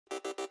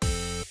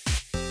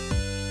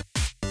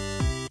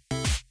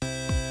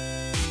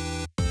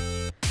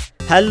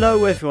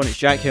Hello everyone, it's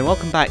Jack here and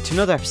welcome back to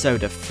another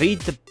episode of Feed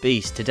the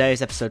Beast. Today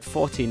is episode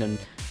 14 and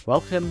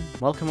welcome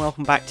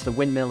back to the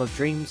Windmill of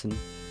Dreams. And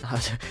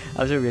that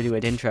was a really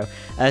weird intro.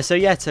 So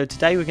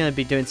today we're going to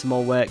be doing some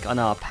more work on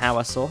our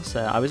power source.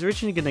 I was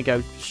originally going to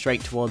go straight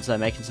towards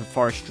making some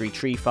forestry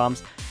tree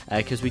farms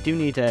because we do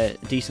need a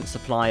decent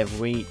supply of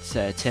wheat,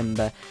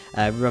 timber,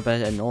 rubber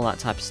and all that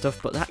type of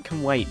stuff, but that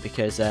can wait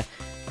because,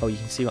 oh, you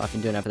can see what I've been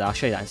doing over there. I'll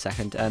show you that in a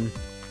second.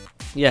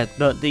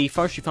 The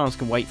forestry farms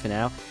can wait for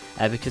now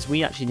because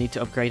we actually need to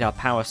upgrade our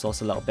power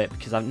source a little bit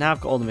because I've now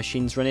got all the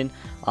machines running.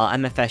 Our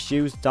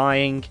MFSU's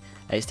dying.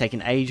 It's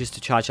taken ages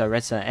to charge our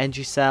redstone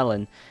energy cell,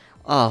 and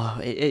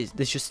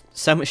there's just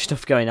so much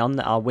stuff going on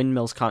that our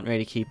windmills can't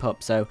really keep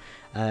up. So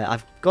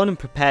I've gone and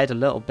prepared a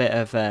little bit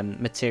of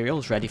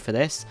materials ready for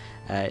this.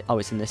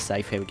 It's in this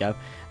safe. Here we go.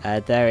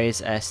 There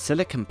is a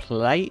silicon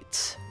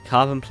plate,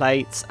 carbon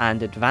plates,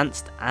 and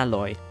advanced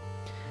alloy.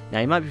 Now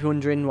you might be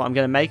wondering what I'm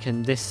going to make,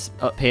 and this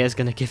up here is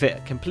going to give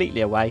it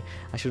completely away.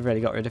 I should have really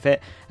got rid of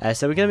it.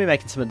 So we're going to be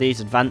making some of these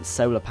advanced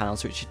solar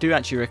panels, which do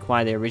actually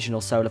require the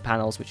original solar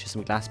panels, which are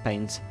some glass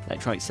panes,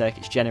 electronic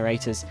circuits,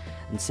 generators,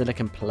 and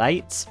silicon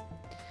plates.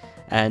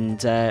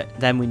 And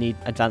then we need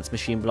advanced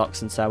machine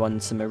blocks and so on,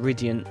 some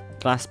iridium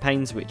glass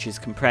panes, which is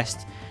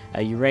compressed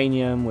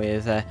uranium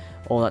with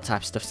all that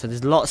type of stuff. So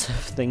there's lots of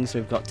things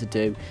we've got to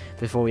do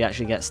before we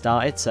actually get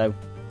started. So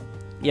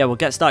yeah, we'll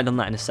get started on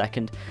that in a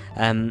second.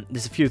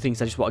 There's a few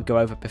things I just want to go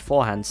over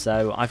beforehand.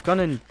 So I've gone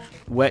and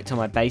worked on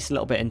my base a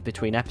little bit in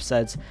between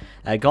episodes.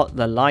 Got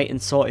the lighting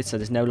sorted, so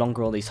there's no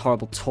longer all these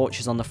horrible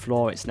torches on the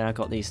floor. It's now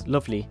got these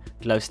lovely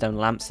glowstone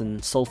lamps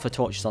and sulfur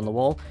torches on the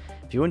wall.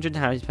 If you're wondering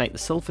how to make the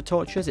sulfur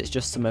torches, it's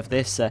just some of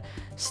this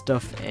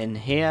stuff in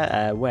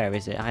here. Where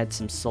is it? I had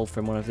some sulfur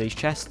in one of these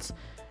chests.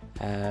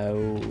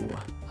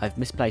 I've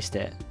misplaced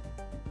it.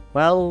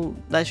 Well,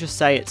 let's just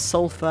say it's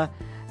sulfur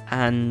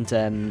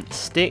and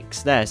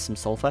sticks. There's some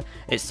sulfur.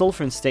 It's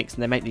sulfur and sticks,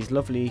 and they make these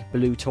lovely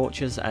blue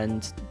torches,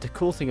 and the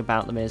cool thing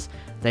about them is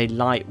they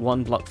light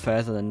one block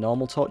further than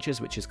normal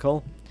torches, which is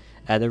cool.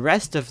 The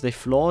rest of the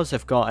floors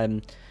have got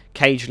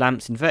cage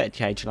lamps, inverted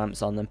cage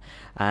lamps on them,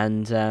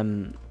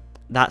 and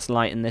that's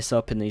lighting this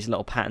up in these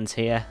little patterns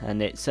here,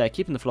 and it's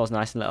keeping the floors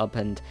nice and lit up,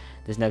 and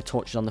there's no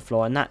torches on the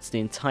floor, and that's the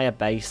entire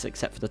base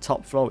except for the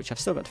top floor, which I've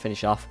still got to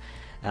finish off.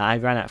 I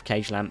ran out of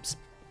cage lamps.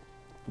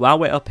 While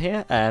we're up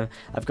here,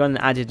 I've gone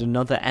and added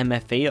another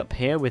MFE up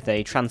here with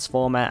a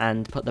transformer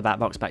and put the back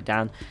box back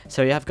down.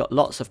 So you have got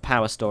lots of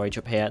power storage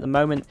up here. At the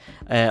moment,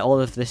 all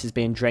of this is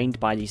being drained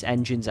by these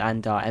engines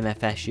and our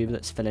MFSU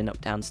that's filling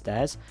up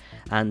downstairs.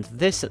 And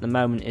this at the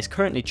moment is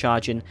currently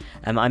charging.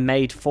 I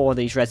made 4 of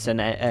these these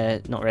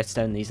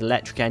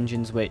electric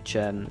engines, which,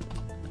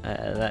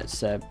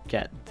 let's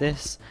get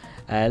this.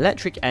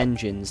 Electric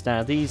engines.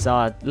 Now these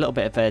are a little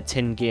bit of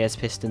tin gears,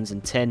 pistons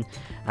and tin,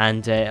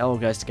 and it all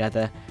goes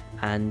together.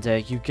 And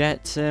you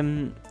get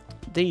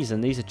these,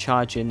 and these are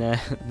charging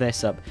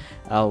this up.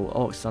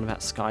 Oh, it's on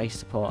about Sky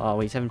support. Oh,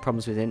 he's having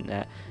problems with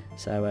internet.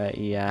 So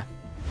yeah.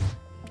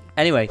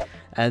 Anyway,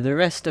 the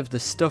rest of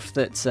the stuff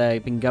that's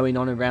been going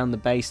on around the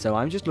base. So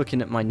I'm just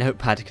looking at my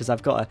notepad because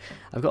I've got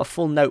a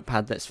full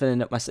notepad that's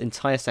filling up my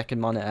entire second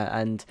monitor,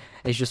 and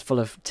it's just full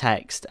of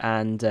text.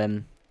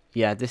 And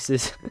yeah, this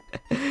is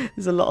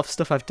there's a lot of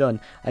stuff I've done.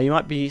 You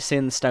might be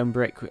seeing the stone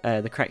brick,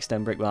 the correct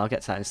stone brick. Well, I'll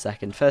get to that in a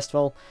second. First of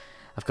all,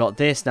 I've got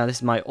this. Now this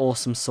is my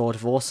awesome sword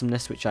of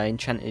awesomeness, which I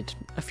enchanted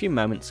a few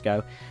moments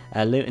ago.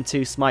 Luton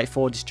 2, Smite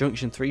 4,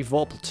 Disjunction 3,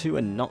 Vorpal 2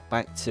 and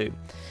Knockback 2.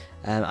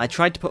 I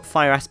tried to put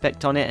fire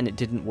aspect on it and it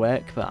didn't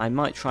work, but I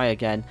might try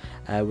again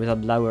with a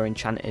lower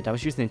enchanted. I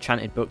was using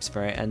enchanted books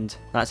for it, and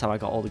that's how I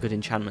got all the good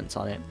enchantments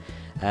on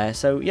it.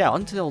 So yeah,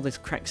 onto all this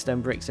cracked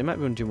stone bricks. You might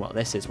be wondering what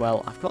this is.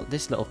 Well, I've got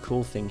this little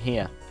cool thing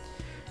here.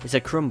 It's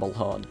a crumble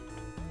horn.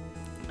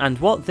 And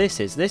what this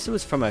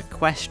was from a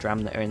quest ram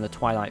that are in the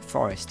Twilight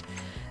Forest.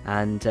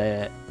 And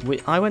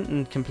I went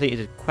and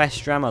completed a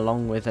quest ram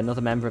along with another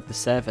member of the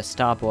server,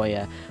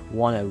 Starboy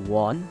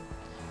 101,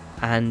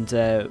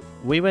 and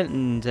we went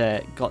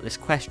and got this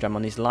quest ram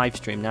on his live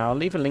stream. Now I'll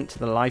leave a link to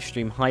the live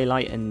stream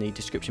highlight in the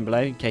description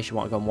below in case you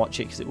want to go and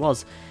watch it, because it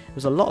was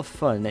a lot of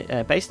fun.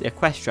 Basically, a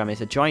quest ram is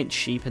a giant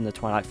sheep in the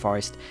Twilight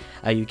Forest.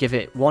 You give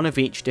it one of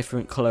each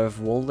different colour of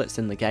wool that's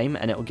in the game,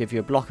 and it will give you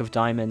a block of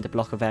diamond, a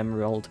block of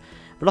emerald,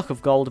 a block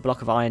of gold, a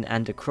block of iron,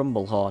 and a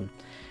crumble horn.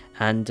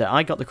 And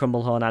I got the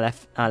crumble horn.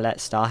 I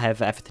let Star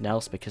have everything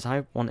else because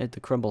I wanted the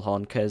crumble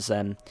horn because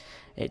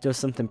it does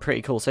something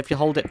pretty cool. So if you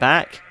hold it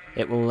back,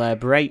 it will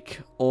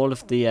break all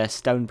of the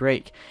stone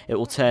brick. It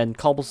will turn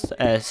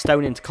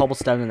stone into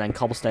cobblestone and then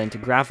cobblestone into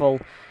gravel.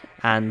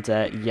 And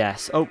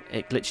yes, oh,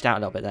 it glitched out a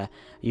little bit there.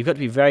 You've got to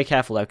be very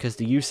careful though because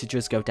the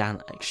usages go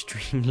down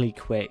extremely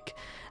quick.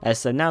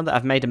 So now that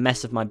I've made a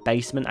mess of my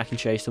basement, I can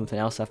show you something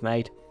else I've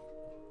made.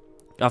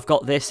 I've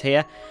got this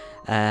here.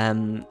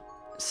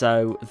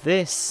 So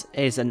this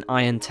is an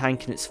iron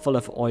tank and it's full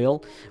of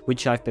oil,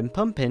 which I've been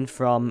pumping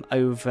from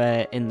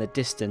over in the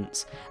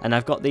distance. And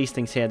I've got these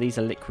things here, these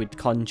are liquid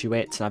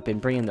conduits, and I've been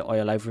bringing the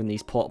oil over in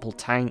these portable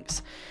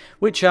tanks,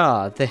 which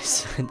are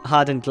this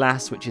hardened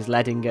glass, which is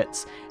lead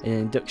ingots, and an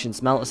induction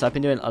smelter. So I've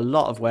been doing a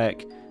lot of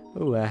work.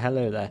 Oh,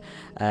 hello there.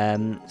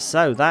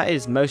 So that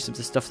is most of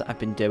the stuff that I've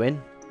been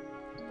doing.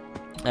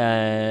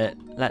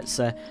 Let's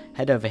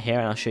head over here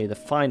and I'll show you the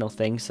final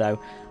thing. So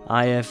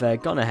I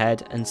have gone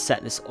ahead and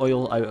set this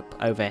oil up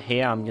over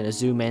here. I'm going to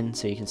zoom in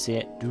so you can see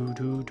it.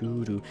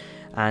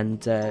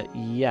 And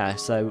yeah,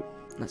 so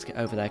let's get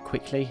over there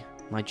quickly.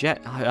 My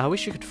jet, I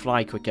wish you could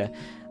fly quicker.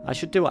 I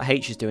should do what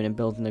H is doing and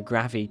building a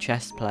gravity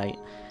chest plate.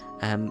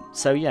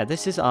 So yeah,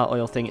 this is our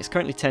oil thing. It's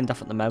currently turned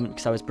off at the moment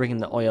because I was bringing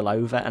the oil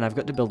over, and I've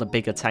got to build a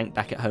bigger tank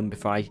back at home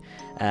before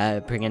I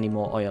bring any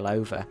more oil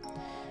over.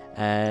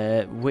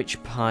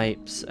 Which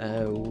pipes?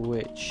 Oh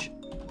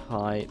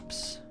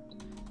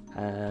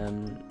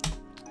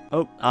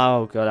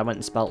god, I went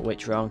and spelt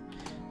which wrong.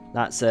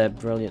 That's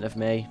brilliant of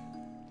me.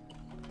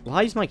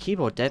 Why is my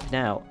keyboard dead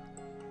now?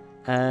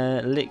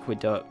 Liquid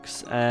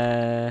ducts.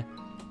 I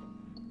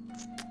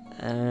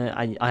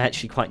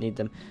actually quite need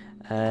them.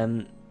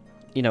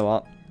 You know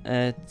what?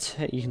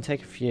 You can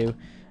take a few.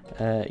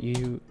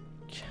 You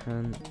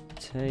can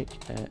take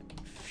a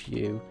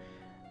few,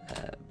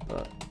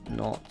 but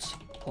not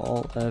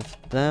all of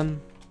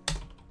them.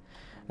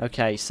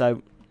 Okay,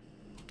 so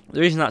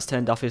the reason that's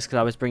turned off is because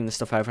I was bringing the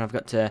stuff over and I've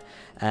got to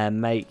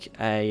make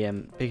a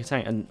bigger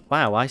tank. And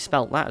wow, I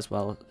spelt that as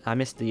well. I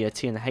missed the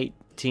T and the H,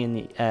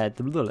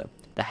 the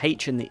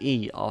H and the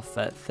E of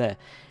the in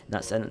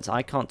that sentence.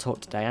 I can't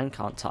talk today and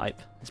can't type.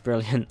 It's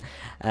brilliant.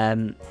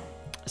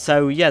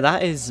 So yeah,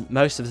 that is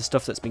most of the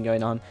stuff that's been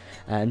going on.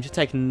 Just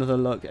taking another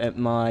look at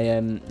my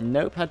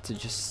notepad to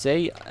just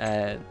see.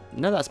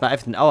 No, that's about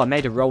everything. Oh, I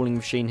made a rolling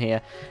machine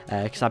here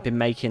because I've been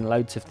making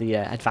loads of the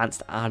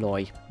advanced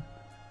alloy.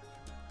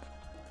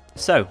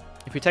 So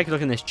if we take a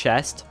look in this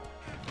chest,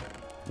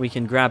 we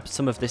can grab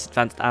some of this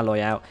advanced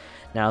alloy out.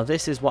 Now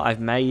this is what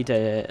I've made.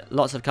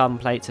 Lots of carbon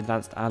plates,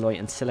 advanced alloy,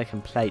 and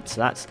silicon plates.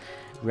 So that's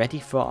ready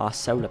for our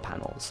solar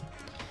panels.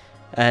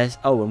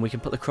 Oh, and we can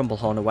put the crumble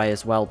horn away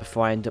as well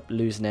before I end up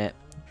losing it.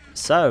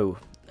 So,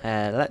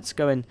 let's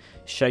go and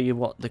show you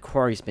what the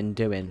quarry's been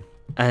doing.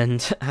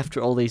 And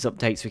after all these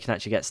updates, we can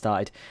actually get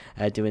started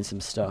doing some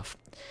stuff.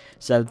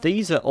 So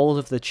these are all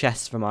of the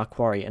chests from our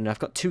quarry, and I've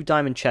got 2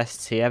 diamond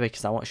chests here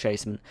because I want to show you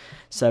some.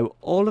 So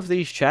all of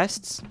these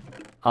chests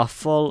are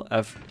full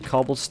of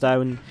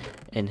cobblestone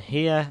in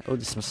here. Oh,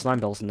 there's some slime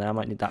balls in there. I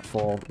might need that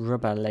for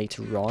rubber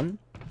later on.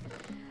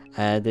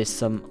 There's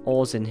some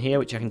ores in here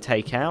which I can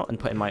take out and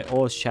put in my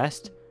ores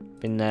chest.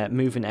 Been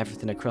moving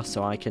everything across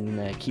so I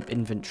can keep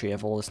inventory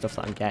of all the stuff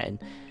that I'm getting.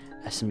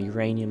 Some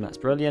uranium, that's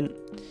brilliant.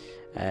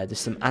 There's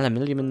some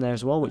aluminium in there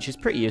as well, which is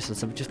pretty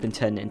useless. I've just been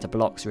turning it into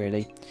blocks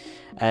really.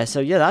 So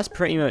yeah, that's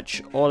pretty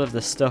much all of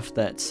the stuff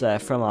that's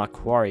from our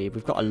quarry.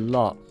 We've got a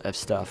lot of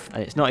stuff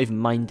and it's not even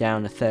mined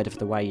down a third of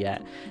the way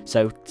yet.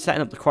 So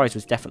setting up the quarries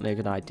was definitely a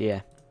good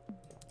idea.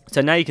 So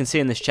now you can see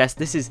in this chest,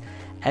 this is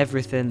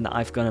everything that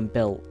I've gone and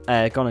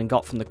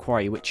got from the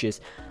quarry, which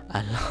is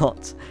a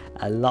lot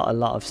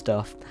of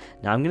stuff.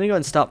 Now I'm going to go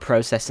and start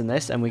processing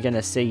this, and we're going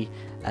to see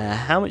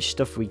how much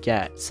stuff we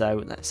get.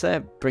 So let's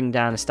bring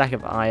down a stack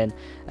of iron,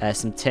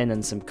 some tin,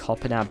 and some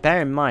copper. Now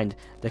bear in mind,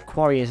 the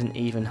quarry isn't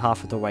even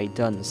half of the way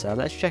done. So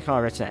let's check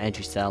our retina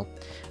energy cell.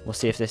 We'll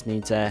see if this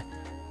needs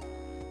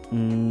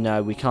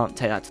no, we can't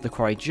take that to the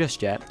quarry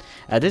just yet.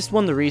 This is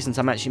one of the reasons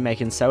I'm actually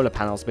making solar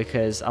panels,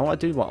 because I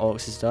want to do what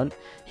Orcs has done.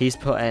 He's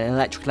put an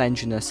electrical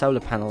engine and a solar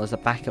panel as a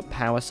backup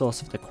power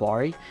source for the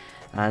quarry,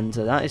 and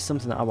that is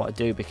something that I want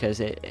to do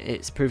because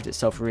it's proved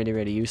itself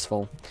really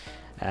useful.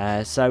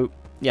 So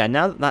yeah,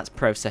 now that that's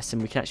processing,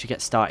 we can actually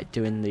get started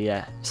doing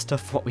the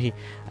stuff what we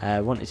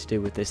wanted to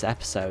do with this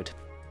episode.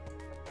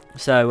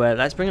 So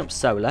let's bring up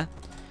solar.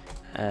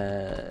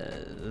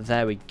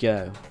 There we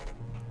go.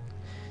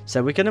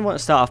 So we're going to want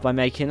to start off by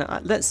making,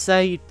 let's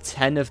say,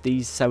 10 of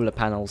these solar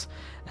panels.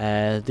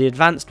 The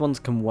advanced ones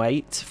can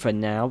wait for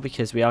now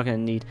because we are going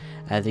to need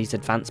these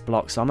advanced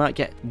blocks. So I might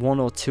get 1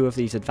 or 2 of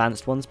these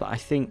advanced ones, but I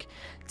think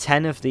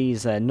 10 of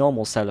these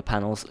normal solar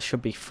panels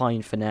should be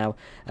fine for now.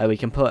 We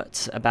can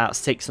put about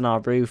 6 on our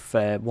roof,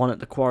 1 at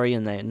the quarry,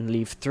 and then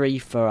leave 3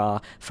 for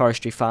our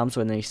forestry farms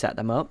when they set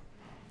them up.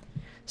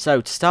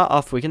 So to start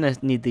off, we're going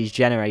to need these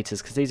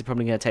generators because these are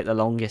probably going to take the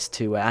longest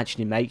to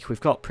actually make.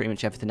 We've got pretty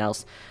much everything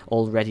else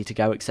all ready to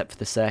go except for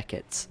the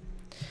circuits.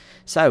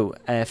 So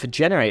for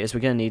generators,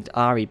 we're going to need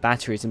RE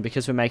batteries, and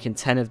because we're making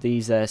 10 of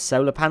these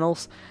solar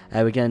panels,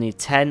 we're going to need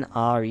 10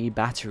 RE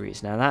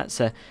batteries. Now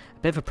that's a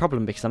bit of a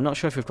problem because I'm not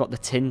sure if we've got the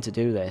tin to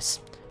do this,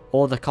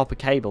 or the copper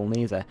cable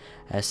neither.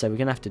 So we're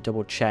going to have to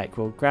double check.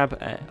 We'll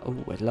grab, oh,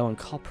 we're low on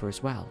copper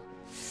as well.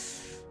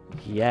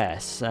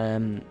 Yes,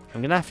 I'm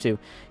going to have to,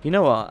 you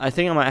know what, I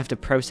think I might have to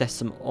process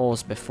some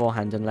ores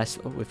beforehand unless,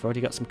 oh, we've already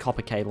got some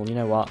copper cable. You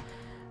know what,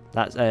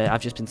 that's,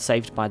 I've just been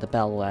saved by the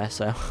bell there,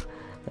 so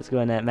let's go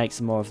and make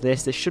some more of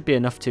this. This should be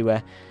enough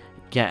to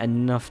get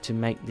enough to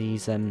make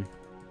these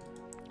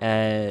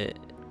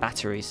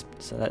batteries.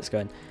 So let's go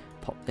and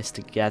pop this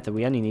together.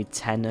 We only need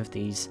 10 of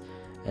these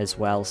as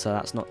well, so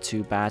that's not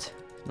too bad.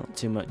 Not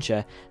too much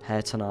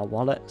hurt on our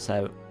wallet.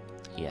 So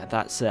yeah,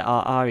 that's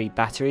our RE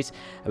batteries.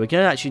 We're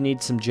going to actually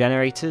need some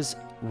generators,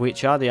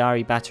 which are the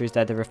RE batteries.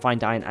 They're the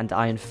refined iron and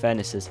iron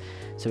furnaces.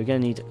 So we're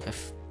going to need a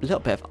little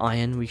bit of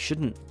iron. We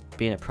shouldn't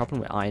be in a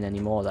problem with iron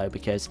anymore though,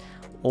 because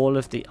all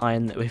of the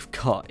iron that we've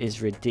got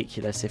is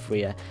ridiculous if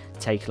we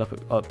take a look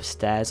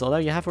upstairs, although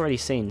you have already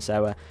seen.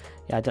 So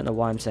yeah, I don't know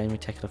why I'm saying we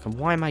take a look. And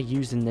why am I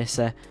using this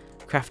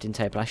crafting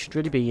table? I should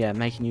really be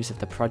making use of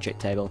the project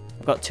table.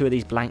 I've got 2 of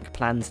these blank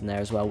plans in there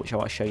as well, which I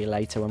want to show you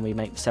later when we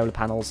make the solar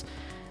panels.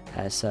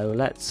 So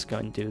let's go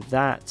and do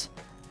that.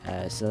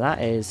 So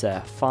that is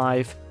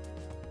 5,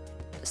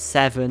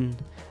 7.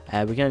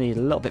 We're going to need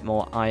a little bit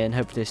more iron.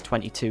 Hopefully this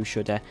 22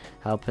 should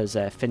help us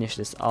finish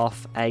this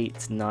off.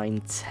 8,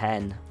 9,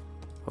 10.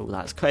 Oh,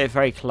 that's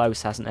very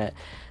close, hasn't it?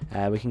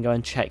 We can go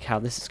and check how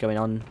this is going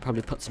on.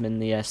 Probably put some in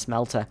the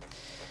smelter.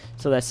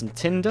 So there's some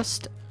tin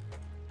dust.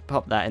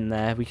 Pop that in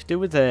there. We could do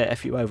with a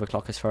few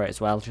overclockers for it as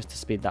well, just to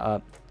speed that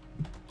up.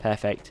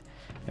 Perfect.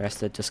 The rest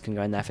of the dust can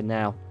go in there for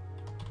now.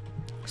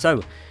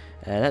 So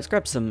let's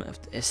grab some of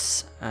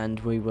this, and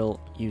we will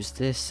use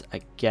this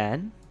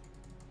again.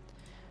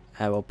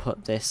 We'll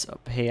put this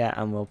up here,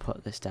 and we'll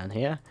put this down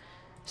here.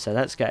 So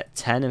let's get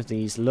 10 of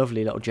these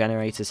lovely little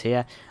generators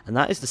here, and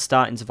that is the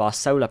startings of our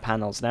solar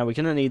panels. Now we're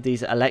going to need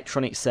these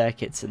electronic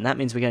circuits, and that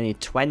means we're going to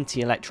need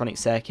 20 electronic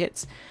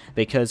circuits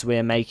because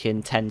we're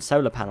making 10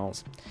 solar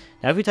panels.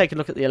 Now if we take a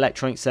look at the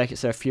electronic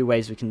circuits, there are a few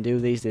ways we can do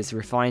these. There's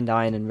refined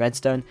iron and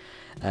redstone.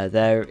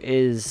 There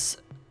is,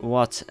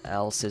 what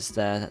else is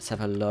there? Let's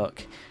have a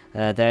look.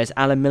 There's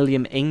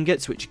aluminium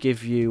ingots, which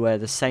give you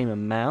the same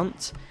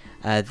amount.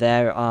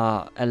 There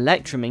are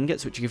electrum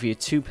ingots, which give you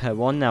 2 per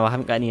 1. Now, I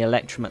haven't got any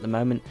electrum at the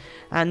moment,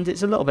 and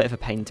it's a little bit of a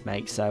pain to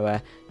make, so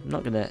I'm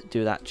not going to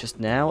do that just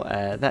now.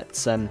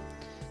 Let's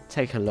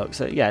take a look.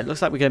 So, yeah, it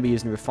looks like we're going to be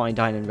using refined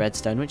iron and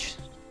redstone, which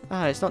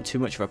it's not too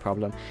much of a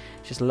problem.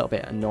 It's just a little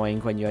bit annoying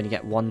when you only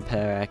get 1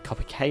 per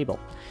copper cable.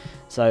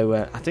 So,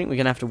 I think we're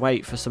going to have to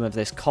wait for some of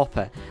this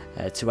copper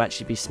to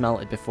actually be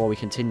smelted before we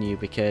continue,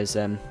 because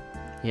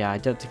yeah, I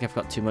don't think I've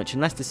got too much.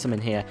 Unless there's some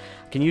in here,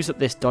 I can use up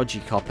this dodgy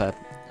copper.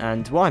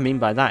 And what I mean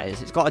by that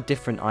is it's got a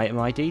different item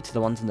ID to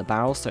the ones in the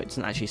barrel, so it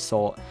doesn't actually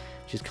sort,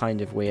 which is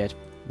kind of weird.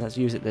 Let's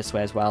use it this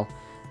way as well.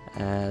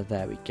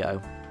 There we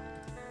go.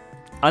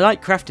 I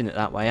like crafting it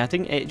that way. I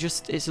think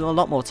it's a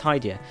lot more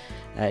tidier,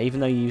 even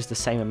though you use the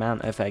same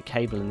amount of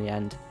cable in the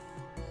end.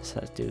 So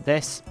let's do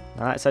this.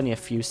 Now that's only a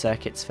few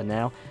circuits for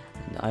now,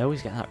 and I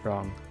always get that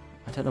wrong.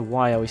 I don't know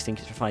why I always think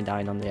it's refined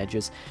iron on the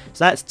edges.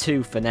 So that's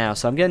 2 for now.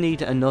 So I'm going to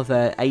need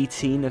another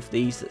 18 of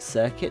these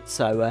circuits.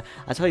 So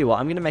I'll tell you what,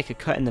 I'm going to make a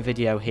cut in the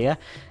video here.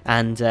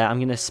 And I'm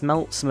going to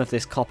smelt some of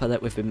this copper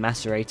that we've been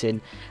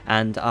macerating.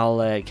 And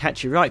I'll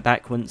catch you right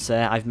back once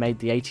I've made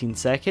the 18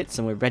 circuits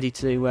and we're ready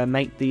to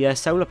make the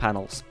solar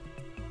panels.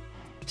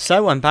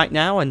 So I'm back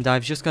now, and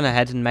I've just gone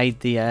ahead and made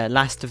the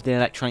last of the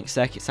electronic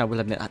circuits. I will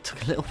admit that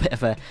took a little bit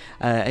of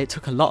it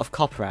took a lot of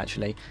copper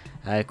actually.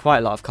 Quite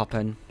a lot of copper,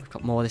 and we've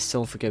got more of this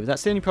sulfur goo.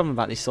 That's the only problem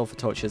about these sulfur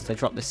torches. They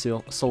drop this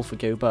sulfur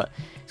goo, but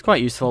it's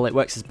quite useful. It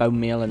works as bone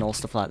meal and all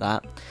stuff like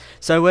that.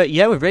 So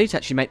yeah, we're ready to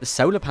actually make the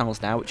solar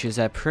panels now, which is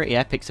pretty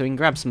epic. So we can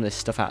grab some of this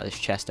stuff out of this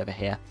chest over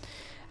here,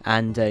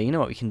 and you know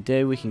what we can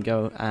do? We can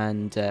go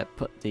and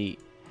put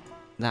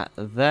that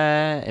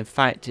there. In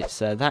fact, it's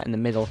that in the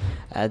middle.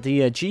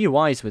 The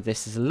GUIs with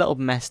this is a little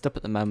messed up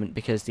at the moment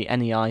because the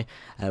NEI,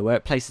 where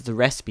it places the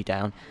recipe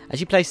down,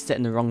 actually places it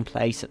in the wrong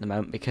place at the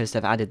moment because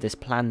they've added this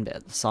plan bit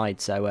at the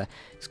side. So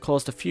it's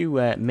caused a few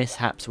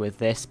mishaps with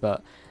this,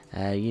 but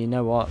you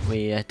know what,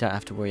 we don't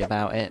have to worry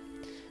about it.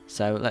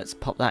 So let's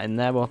pop that in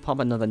there. We'll pop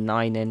another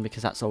 9 in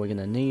because that's all we're going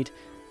to need.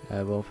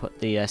 We'll put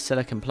the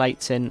silicon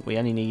plates in. We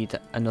only need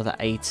another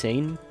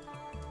 18.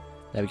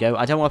 There we go.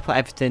 I don't want to put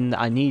everything that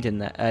I need in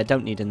there,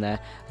 don't need in there,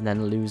 and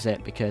then lose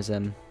it because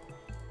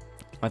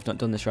I've not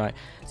done this right.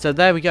 So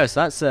there we go.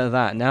 So that's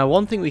that. Now,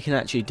 one thing we can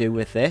actually do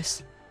with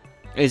this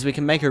is we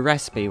can make a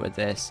recipe with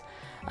this,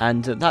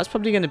 and that's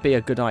probably going to be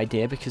a good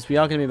idea because we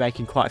are going to be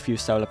making quite a few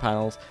solar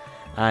panels,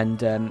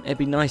 and it'd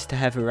be nice to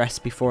have a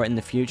recipe for it in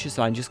the future.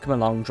 So I can just come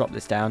along, drop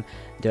this down,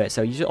 do it.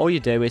 So all you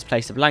do is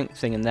place a blank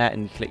thing in there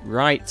and you click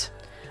right,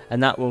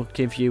 and that will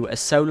give you a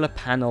solar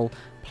panel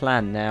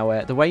plan.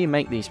 Now the way you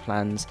make these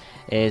plans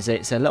is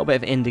it's a little bit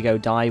of indigo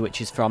dye,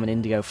 which is from an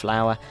indigo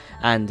flower,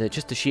 and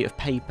just a sheet of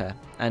paper,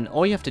 and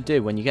all you have to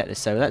do when you get this,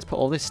 so let's put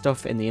all this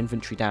stuff in the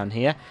inventory down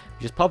here,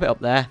 just pop it up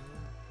there,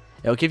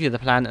 it'll give you the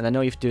plan, and then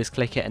all you have to do is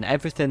click it, and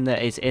everything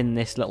that is in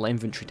this little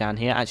inventory down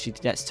here actually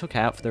gets took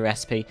out for the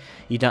recipe.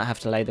 You don't have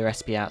to lay the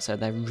recipe out, so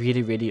they're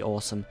really, really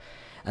awesome.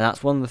 And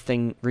that's one of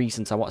the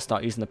reasons I want to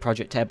start using the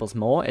project tables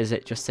more, is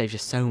it just saves you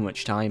so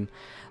much time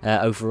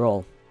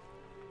overall.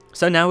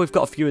 So now we've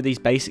got a few of these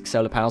basic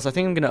solar panels. I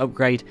think I'm going to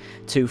upgrade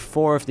to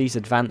 4 of these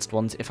advanced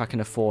ones if I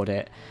can afford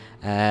it.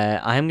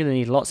 I am going to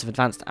need lots of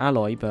advanced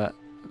alloy, but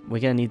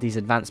we're going to need these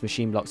advanced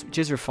machine blocks, which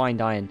is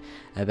refined iron,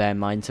 bear in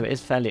mind, so it is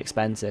fairly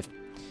expensive.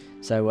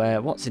 So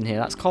what's in here?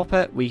 That's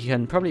copper. We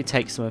can probably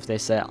take some of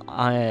this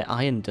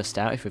iron dust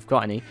out if we've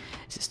got any.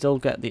 Has it still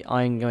got the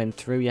iron going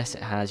through? Yes,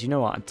 it has. You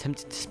know what? I'm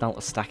tempted to smelt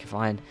a stack of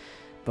iron,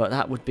 but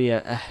that would be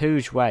a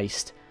huge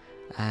waste.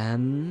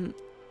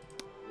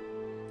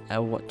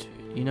 What?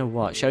 You know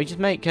what? Shall we just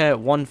make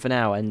one for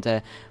now,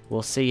 and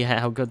we'll see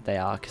how good they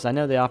are, because I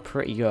know they are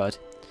pretty good.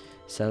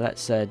 So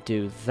let's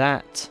do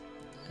that.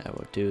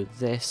 We'll do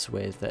this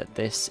with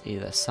this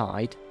either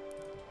side.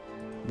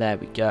 There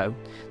we go.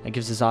 That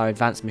gives us our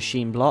advanced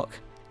machine block.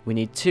 We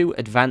need 2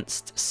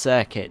 advanced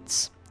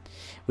circuits,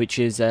 which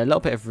is a little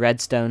bit of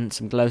redstone,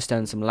 some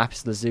glowstone, some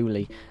lapis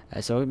lazuli.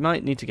 So we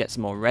might need to get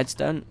some more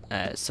redstone,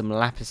 some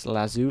lapis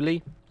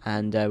lazuli,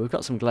 and we've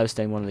got some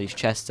glowstone in one of these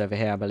chests over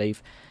here, I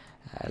believe.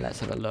 Let's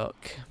have a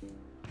look.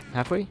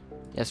 Have we?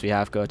 Yes, we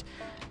have. Good.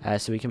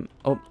 So we can...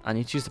 Oh, I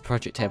need to use the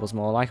project tables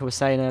more. Like I was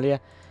saying earlier,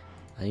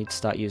 I need to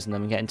start using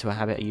them and get into a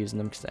habit of using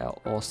them because they are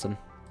awesome.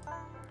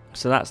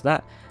 So that's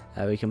that.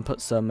 We can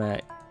put some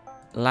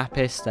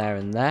lapis there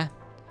and there,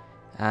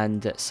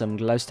 and some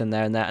glowstone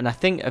there and there. And I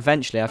think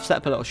eventually I've set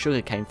up a little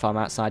sugarcane farm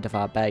outside of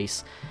our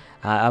base.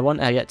 I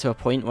want to get to a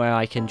point where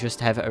I can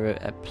just have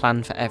a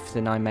plan for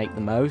everything I make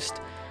the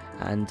most,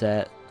 and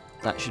that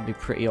should be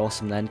pretty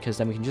awesome then, because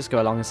then we can just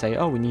go along and say,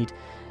 oh, we need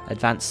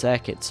advanced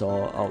circuits,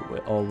 or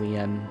we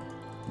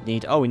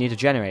need a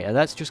generator.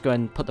 Let's just go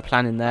and put the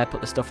plan in there, put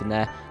the stuff in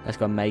there. Let's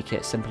go and make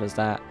it. Simple as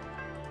that.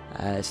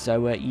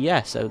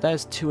 Yeah, so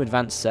there's 2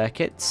 advanced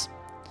circuits.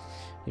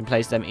 You can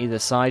place them either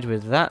side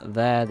with that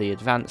there, the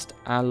advanced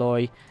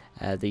alloy,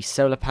 the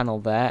solar panel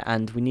there,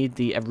 and we need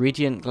the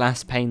iridium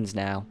glass panes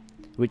now,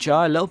 which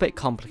are a little bit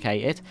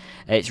complicated.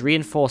 It's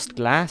reinforced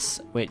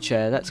glass, which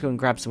let's go and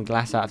grab some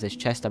glass out of this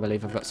chest. I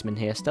believe I've got some in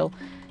here still.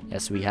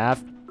 Yes, we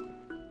have.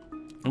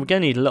 And we're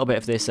going to need a little bit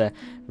of this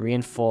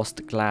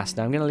reinforced glass.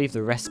 Now I'm going to leave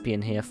the recipe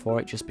in here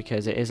for it, just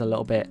because it is a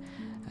little bit...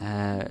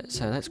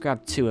 so let's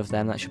grab 2 of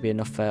them. That should be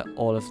enough for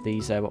all of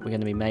these, what we're going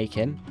to be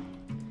making.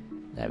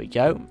 There we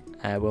go.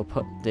 We'll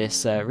put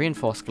this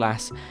reinforced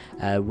glass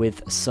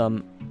with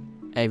some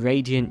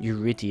irradiant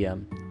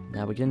iridium.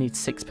 Now we're going to need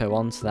 6 per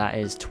one, so that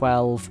is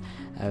 12.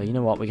 You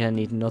know what? We're going to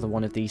need another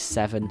one of these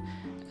 7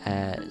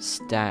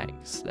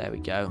 stacks. There we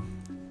go.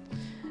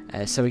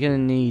 So we're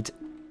going to need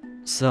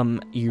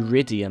some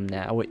iridium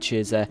now, which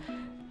is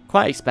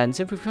quite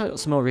expensive. We've got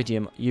some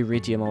iridium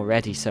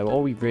already, so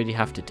all we really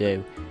have to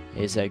do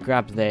is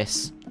grab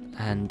this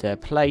and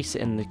place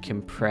it in the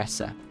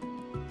compressor.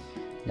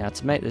 Now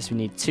to make this we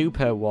need 2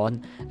 per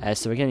one,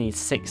 so we're going to need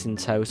 6 in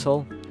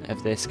total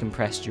of this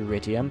compressed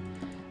iridium.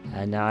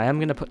 Now I am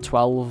going to put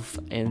 12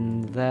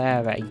 in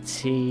there,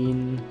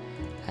 18,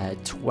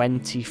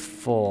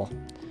 24.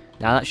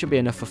 Now that should be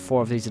enough for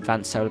 4 of these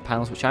advanced solar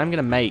panels, which I'm going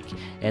to make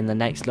in the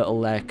next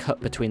little cut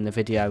between the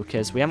video,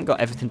 because we haven't got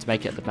everything to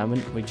make it at the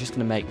moment. We're just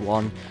going to make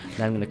 1, and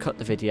then I'm going to cut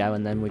the video,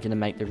 and then we're going to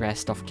make the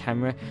rest off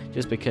camera,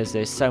 just because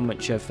there's so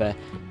much of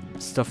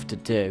stuff to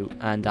do,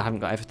 and I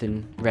haven't got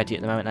everything ready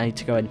at the moment. I need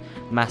to go and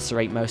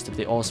macerate most of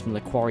the ore from the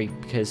quarry,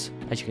 because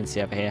as you can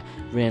see over here,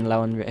 we're running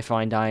low on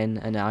refined iron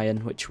and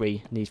iron, which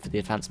we need for the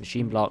advanced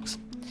machine blocks.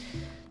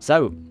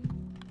 So,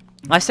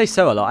 I say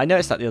so a lot. I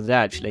noticed that the other day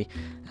actually.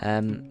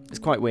 It's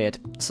quite weird.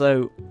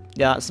 So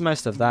yeah, that's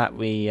most of that.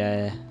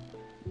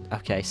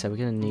 Okay, so we're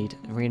going to need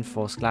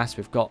reinforced glass.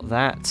 We've got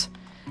that.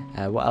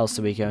 What else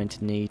are we going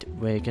to need?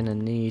 We're going to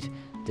need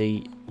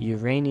the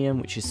uranium,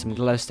 which is some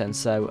glowstone.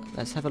 So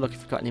let's have a look if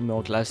we've got any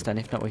more glowstone.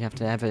 If not, we have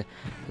to have a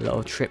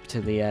little trip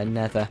to the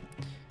nether.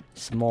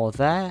 Some more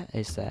there.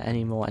 Is there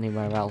any more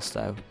anywhere else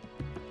though?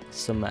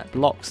 Some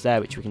blocks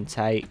there which we can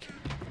take.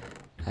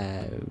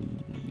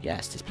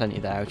 Yes, there's plenty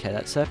there. Okay,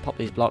 let's pop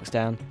these blocks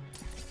down.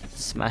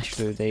 Smash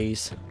through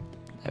these.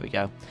 There we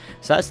go.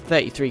 So that's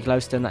 33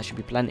 glowstone. That should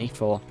be plenty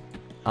for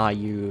our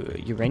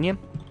uranium.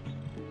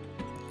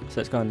 So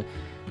let's go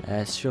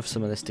and shove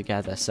some of this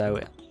together. So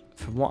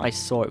from what I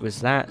saw, it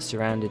was that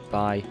surrounded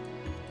by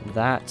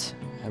that,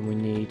 and we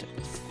need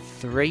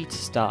 3 to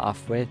start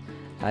off with.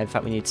 In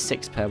fact, we need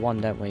 6 per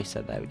one, don't we?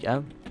 So there we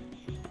go.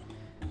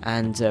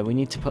 And we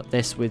need to put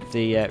this with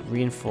the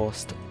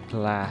reinforced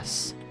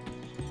glass.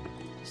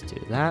 Let's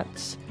do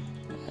that.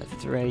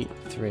 3,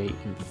 3,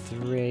 and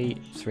 3,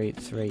 3,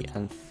 3,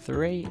 and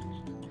 3.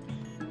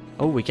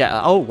 Oh, we get.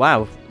 Oh,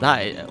 wow!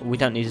 We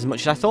don't need as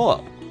much as I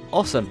thought.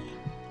 Awesome.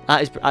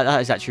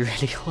 That is actually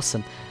really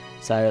awesome.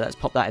 So let's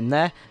pop that in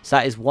there. So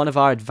that is one of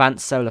our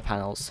advanced solar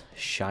panels.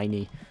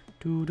 Shiny.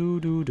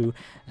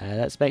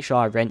 Let's make sure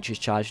our wrench is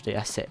charged.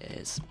 Yes, it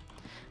is.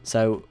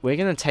 So we're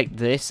going to take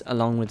this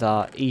along with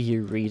our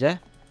EU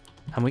reader,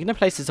 and we're going to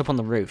place this up on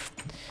the roof.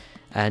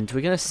 And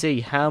we're going to see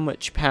how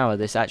much power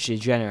this actually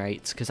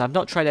generates, because I've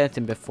not tried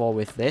anything before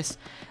with this.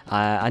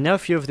 I know a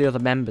few of the other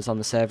members on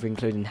the server,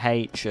 including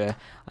H. I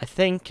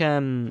think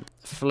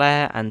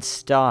Flare and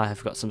Star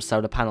have got some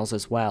solar panels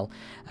as well.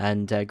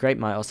 And Grape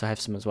might also have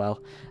some as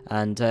well.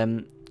 And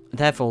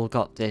they've all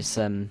got this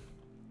some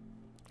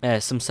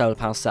solar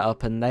panels set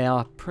up, and they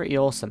are pretty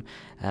awesome.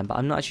 But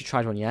I've not actually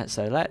tried one yet,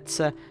 so let's...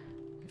 in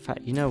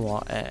fact, you know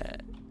what?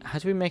 How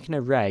do we make an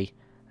array?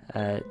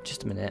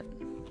 Just a minute.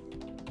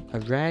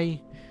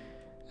 array.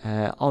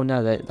 Oh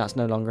no, that's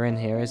no longer in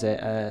here, is it?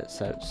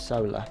 So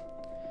solar.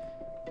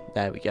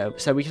 There we go.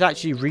 So we could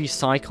actually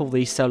recycle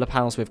these solar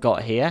panels we've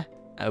got here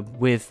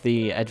with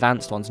the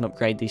advanced ones and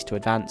upgrade these to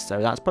advanced.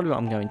 So that's probably what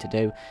I'm going to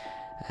do.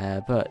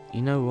 But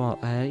you know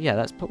what? Yeah,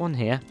 let's put one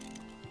here.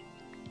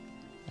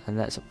 And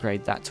let's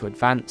upgrade that to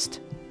advanced.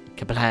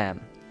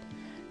 Kablam!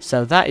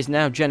 So that is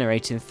now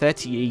generating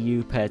 30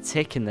 EU per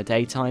tick in the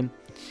daytime.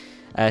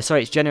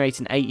 Sorry, it's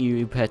generating 8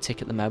 EU per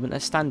tick at the moment.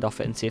 Let's stand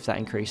off it and see if that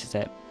increases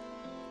it.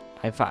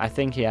 In fact, I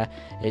think here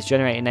it's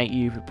generating 8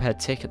 EU per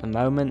tick at the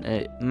moment.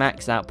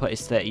 Max output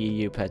is 30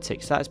 EU per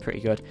tick, so that's pretty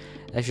good.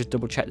 Let's just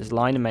double check this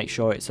line and make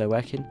sure it's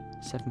working.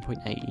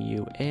 7.8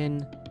 EU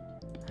in,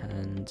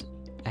 and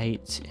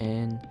 8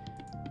 in,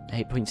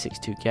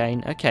 8.62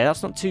 gain. Okay,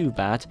 that's not too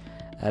bad.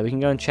 We can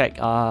go and check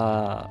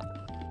our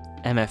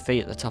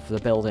MFE at the top of the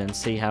building and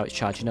see how it's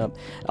charging up.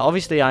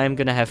 Obviously, I am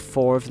going to have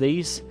 4 of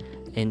these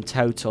in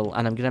total,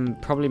 and I'm going to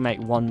probably make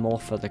 1 more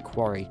for the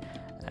quarry.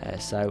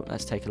 So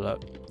let's take a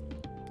look.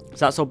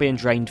 So that's all being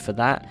drained for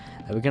that.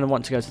 We're going to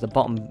want to go to the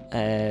bottom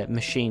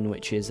machine,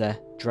 which is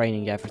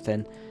draining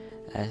everything.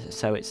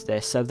 So it's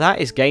this. So that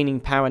is gaining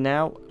power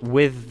now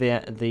with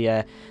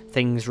the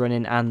things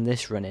running and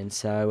this running.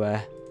 So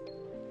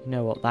you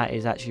know what? That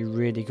is actually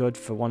really good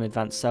for one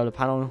advanced solar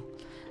panel.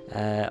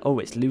 Oh,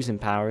 it's losing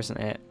power, isn't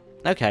it?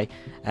 Okay,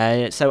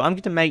 so I'm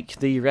going to make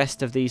the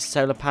rest of these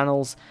solar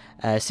panels.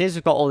 Since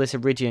we've got all this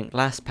iridium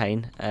glass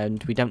pane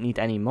and we don't need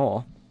any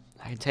more,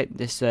 I can take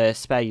this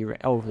spare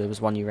oh, there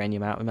was 1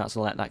 uranium out. We might as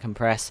well let that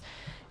compress.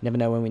 You never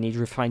know when we need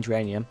refined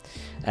uranium.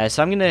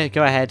 So I'm going to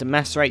go ahead and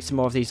macerate some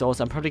more of these ores.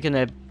 I'm probably going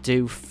to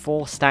do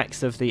 4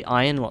 stacks of the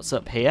iron, what's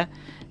up here,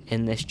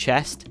 in this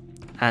chest,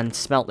 and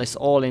smelt this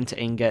all into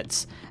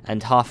ingots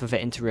and half of it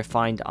into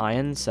refined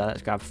iron. So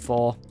let's grab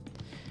 4.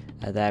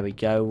 There we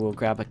go. We'll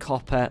grab a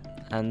copper,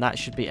 and that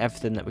should be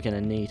everything that we're going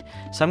to need.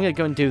 So I'm going to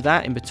go and do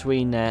that in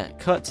between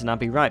cuts, and I'll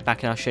be right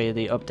back and I'll show you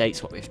the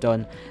updates, what we've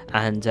done,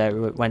 and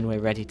when we're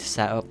ready to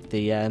set up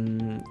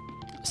the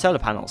solar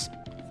panels.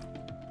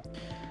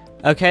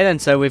 Okay then,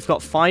 so we've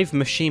got 5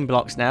 machine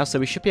blocks now, so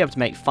we should be able to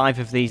make 5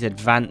 of these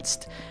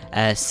advanced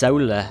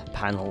solar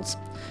panels.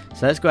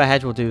 So let's go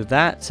ahead, we'll do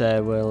that.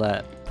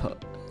 We'll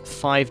put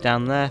 5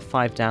 down there,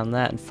 5 down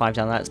there, and 5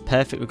 down there. That's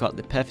perfect. We've got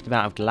the perfect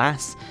amount of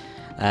glass.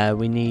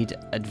 We need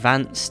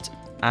advanced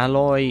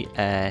alloy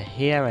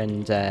here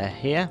and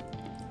here.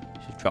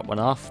 Should drop one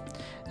off.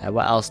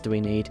 What else do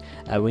we need?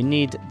 We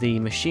need the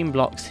machine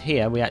blocks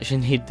here. We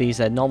actually need these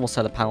normal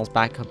solar panels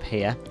back up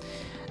here.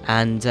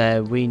 And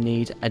we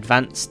need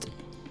advanced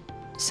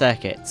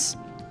circuits.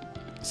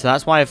 So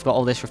that's why I've got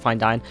all this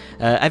refined iron.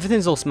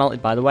 Everything's all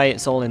smelted, by the way.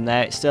 It's all in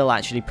there. It's still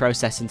actually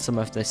processing some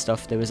of this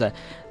stuff. There was a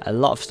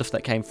lot of stuff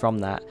that came from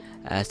that.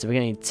 So we're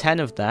going to need 10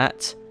 of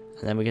that.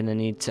 And then we're going to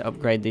need to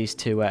upgrade these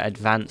to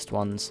advanced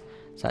ones.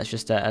 So that's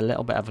just a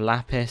little bit of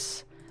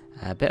lapis,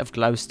 a bit of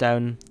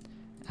glowstone,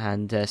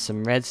 and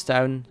some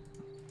redstone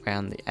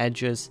around the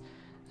edges.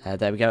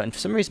 There we go. And for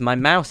some reason my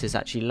mouse is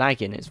actually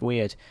lagging. It's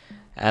weird.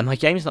 My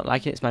game's not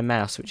lagging, it's my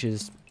mouse, which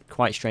is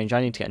quite strange.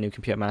 I need to get a new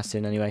computer mouse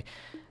soon anyway.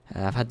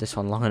 I've had this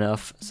one long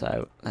enough.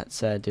 So let's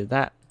do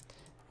that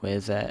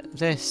with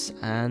this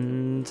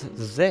and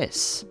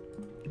this.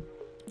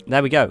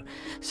 There we go.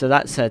 So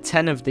that's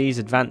 10 of these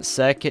advanced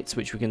circuits,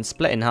 which we can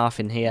split in half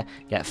in here.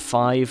 Get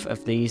 5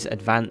 of these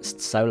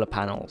advanced solar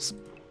panels.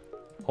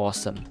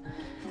 Awesome.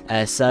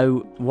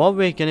 So what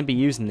we're going to be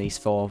using these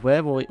for?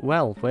 We're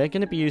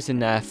going to be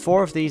using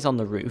 4 of these on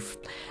the roof,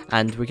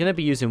 and we're going to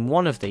be using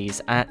 1 of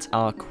these at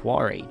our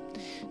quarry.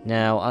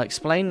 Now, I'll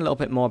explain a little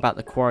bit more about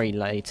the quarry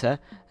later,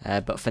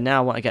 but for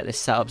now I want to get this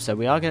set up. So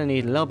we are going to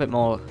need a little bit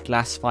more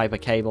glass fibre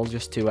cable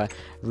just to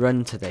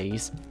run to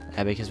these,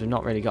 because we've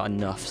not really got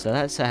enough. So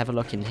let's have a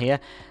look in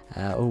here.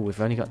 Oh, we've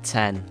only got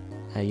 10.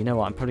 You know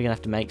what, I'm probably going to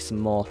have to make some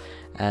more.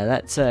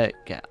 Let's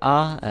get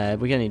our,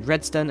 we're going to need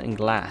redstone and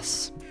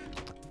glass.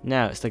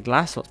 Now, it's the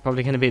glass what's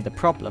probably going to be the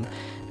problem,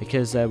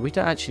 because we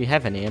don't actually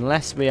have any,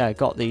 unless we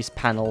got these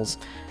panels,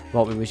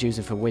 what we was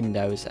using for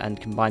windows, and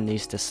combine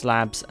these to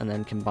slabs, and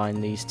then combine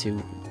these to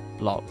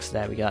blocks.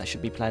 There we go, that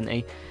should be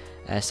plenty.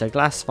 So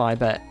glass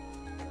fibre.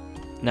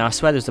 Now, I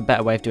swear there's a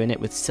better way of doing it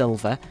with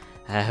silver.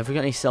 Have we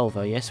got any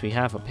silver? Yes, we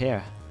have up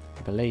here,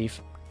 I believe.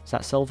 Is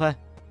that silver?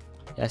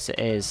 Yes, it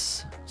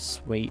is.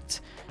 Sweet.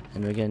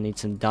 And we're going to need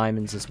some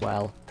diamonds as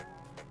well.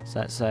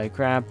 So let's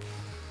grab...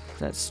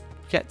 Let's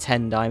get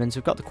 10 diamonds.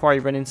 We've got the quarry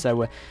running, so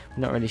we're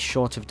not really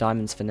short of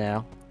diamonds for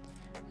now.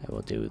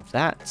 We'll do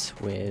that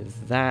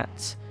with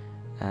that.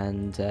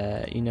 And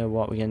you know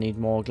what? We're going to need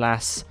more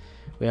glass.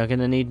 We are going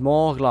to need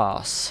more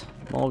glass.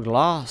 More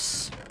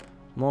glass.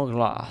 More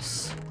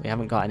glass. We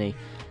haven't got any.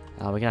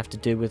 We're going to have to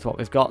do with what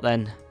we've got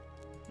then.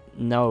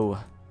 No.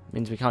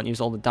 Means we can't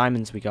use all the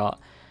diamonds we got.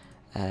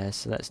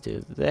 So let's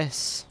do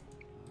this.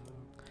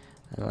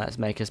 And let's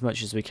make as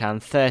much as we can.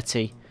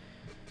 30.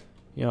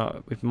 You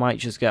know, we might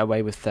just get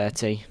away with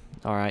 30.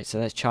 Alright, so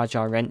let's charge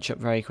our wrench up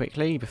very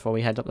quickly before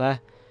we head up there.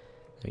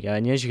 There we go.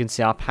 And as you can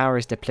see, our power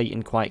is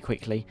depleting quite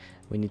quickly.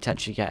 We need to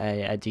actually get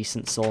a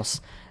decent source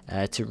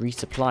to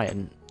resupply.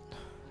 And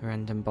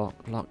random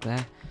block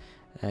there.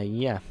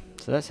 Yeah,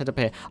 so let's head up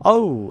here.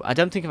 Oh, I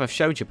don't think I've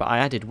showed you, but I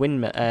added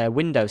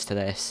windows to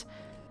this.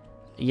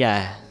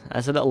 Yeah,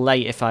 that's a little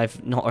late if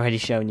I've not already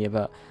shown you,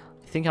 but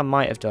I think I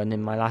might have done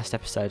in my last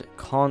episode.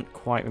 Can't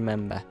quite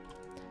remember.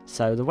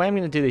 So the way I'm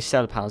going to do these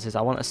solar panels is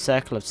I want a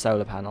circle of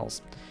solar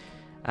panels.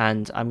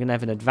 And I'm going to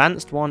have an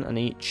advanced one on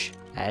each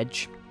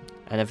edge.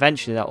 And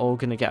eventually they're all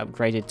going to get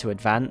upgraded to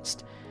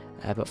advanced.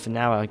 But for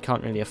now I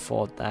can't really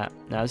afford that.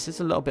 Now this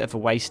is a little bit of a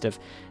waste of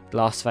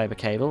glass fiber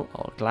cable,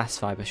 or glass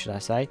fiber should I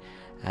say.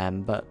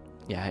 But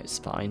yeah, it's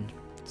fine.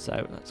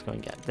 So let's go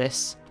and get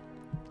this.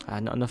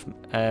 Not enough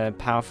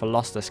power for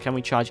lossless. Can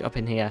we charge it up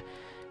in here?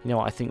 You know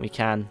what, I think we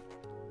can.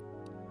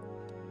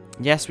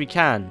 Yes, we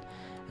can.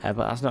 But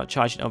that's not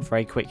charging up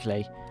very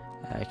quickly.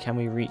 Can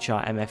we reach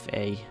our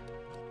MFE?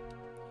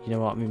 You know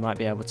what, we might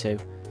be able to.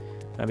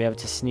 Might be able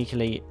to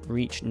sneakily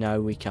reach.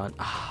 No, we can't.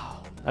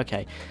 Oh,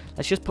 okay,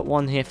 let's just put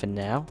one here for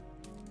now.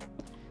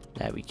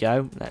 There we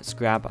go. Let's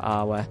grab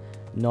our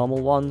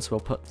normal ones. We'll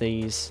put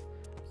these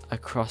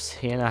across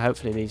here. Now,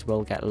 hopefully these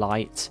will get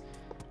light.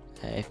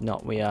 If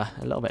not, we are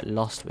a little bit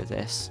lost with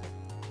this.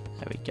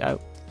 There we go.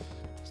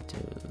 Let's do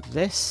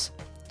this.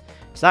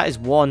 So that is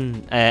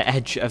one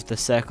edge of the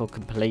circle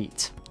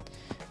complete.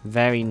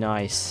 Very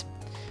nice.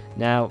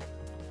 Now,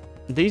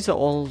 these are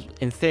all,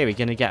 in theory,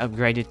 going to get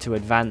upgraded to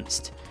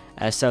advanced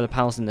solar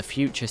panels in the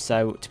future.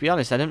 So, to be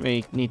honest, I don't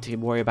really need to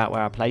worry about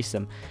where I place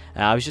them.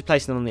 I was just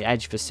placing them on the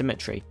edge for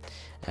symmetry.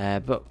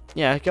 But,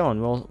 yeah, go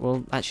on.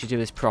 We'll actually do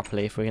this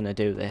properly if we're going to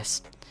do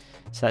this.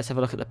 So let's have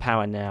a look at the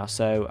power now.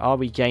 So are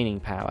we gaining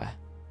power?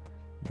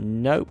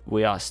 Nope,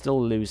 we are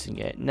still losing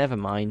it. Never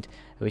mind.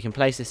 We can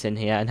place this in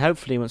here, and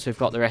hopefully once we've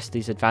got the rest of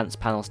these advanced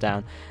panels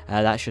down,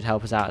 that should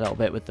help us out a little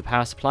bit with the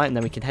power supply, and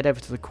then we can head over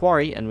to the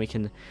quarry and we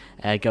can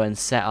go and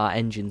set our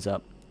engines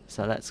up.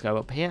 So let's go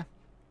up here,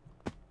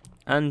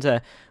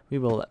 and we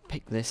will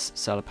pick this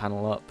solar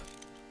panel up.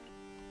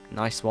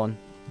 Nice one.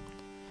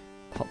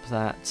 Pop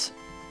that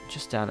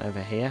just down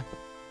over here.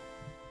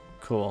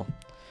 Cool.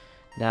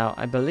 Now,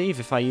 I believe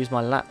if I use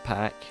my lap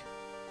pack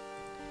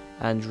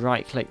and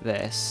right-click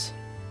this,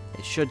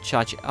 it should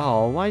charge it.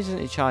 Oh, why doesn't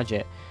it charge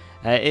it?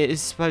 It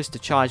is supposed to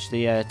charge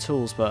the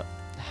tools, but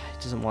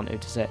it doesn't want to,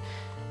 does it?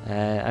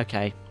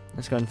 Okay,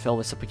 let's go and fill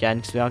this up again,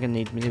 because we are going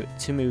to need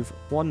to move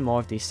one more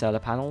of these solar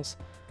panels.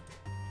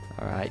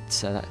 Alright,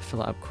 so fill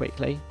that up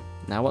quickly.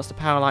 Now, what's the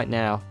power like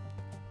now?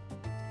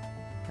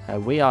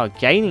 We are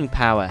gaining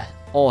power.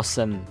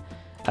 Awesome.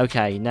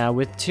 Okay, now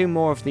with two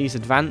more of these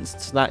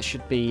advanced, that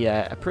should be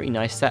a pretty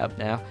nice setup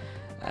now.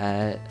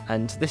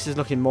 And this is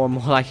looking more and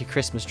more like a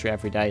Christmas tree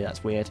every day.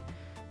 That's weird.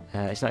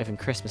 It's not even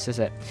Christmas, is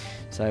it?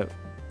 So,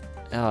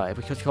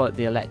 we could call it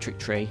the electric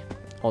tree,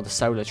 or the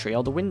solar tree,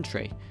 or the wind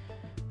tree.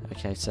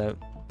 Okay, so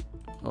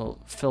we'll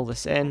fill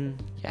this in.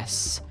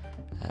 Yes.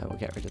 We'll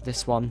get rid of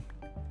this one.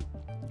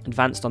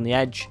 Advanced on the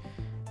edge.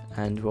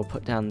 And we'll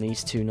put down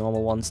these two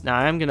normal ones. Now,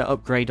 I am going to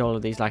upgrade all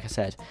of these, like I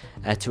said,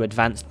 to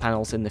advanced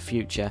panels in the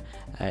future.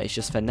 It's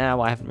just for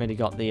now, I haven't really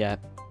got the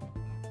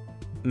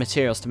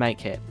materials to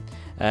make it.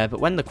 But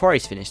when the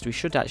quarry's finished, we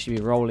should actually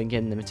be rolling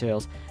in the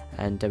materials,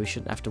 and we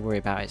shouldn't have to worry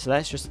about it. So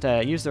let's just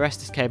use the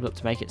rest of this cable up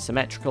to make it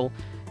symmetrical,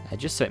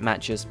 just so it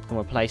matches, and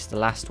we'll place the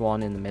last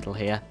one in the middle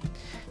here.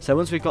 So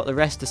once we've got the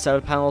rest of the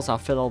solar panels, I'll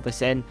fill all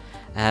this in.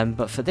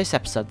 But for this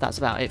episode, that's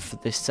about it for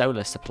this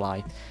solar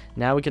supply.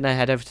 Now we're going to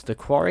head over to the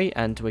quarry,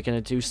 and we're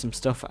going to do some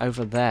stuff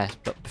over there.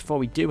 But before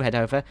we do head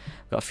over,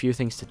 I've got a few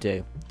things to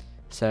do.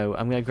 So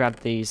I'm going to grab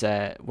these,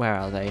 where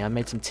are they? I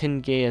made some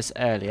tin gears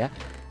earlier.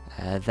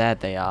 There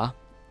they are.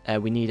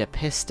 We need a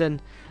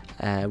piston,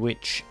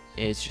 which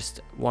is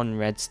just one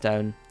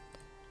redstone,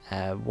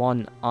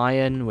 one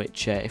iron,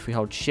 which if we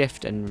hold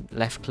shift and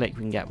left click,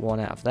 we can get one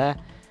out of there.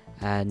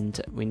 And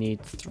we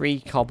need 4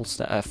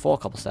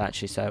 cobblestone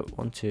actually, so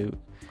 1, 2,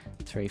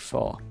 3,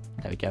 4.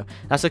 There we go.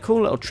 That's a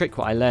cool little trick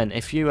what I learned.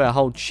 If you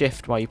hold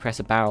shift while you press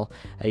a barrel,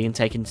 you can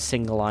take a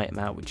single item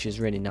out, which is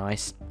really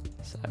nice.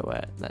 So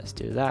let's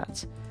do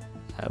that.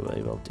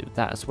 We will do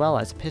that as well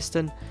as a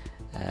piston.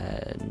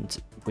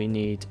 And we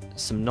need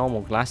some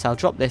normal glass. I'll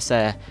drop this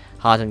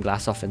hardened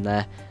glass off in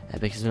there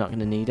because we're not going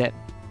to need it.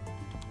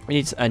 We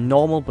need a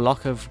normal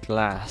block of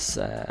glass.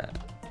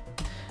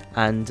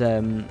 And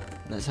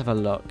let's have a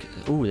look.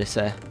 Ooh, there's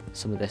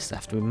some of this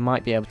left. We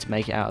might be able to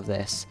make it out of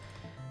this.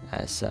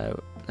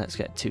 So let's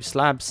get 2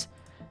 slabs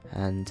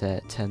and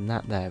turn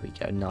that. There we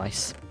go.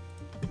 Nice.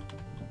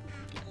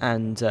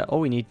 And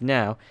all we need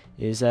now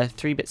is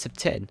 3 bits of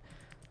tin.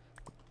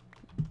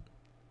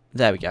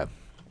 There we go.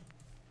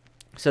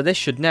 So this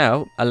should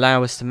now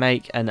allow us to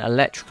make an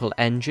electrical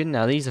engine.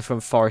 Now these are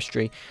from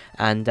forestry,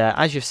 and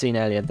as you've seen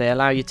earlier, they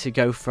allow you to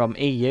go from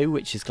EU,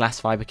 which is glass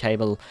fiber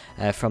cable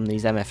from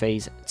these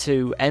MFEs,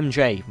 to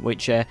MJ,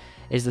 which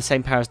is the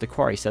same power as the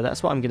quarry. So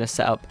that's what I'm going to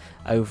set up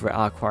over at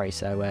our quarry.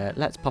 So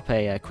let's pop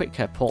a quick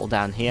portal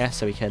down here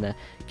so we can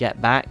get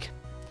back,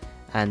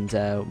 and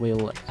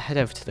we'll head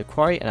over to the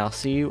quarry, and I'll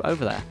see you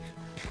over there.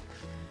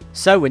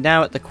 So we're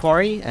now at the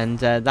quarry, and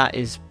that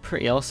is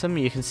pretty awesome.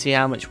 You can see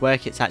how much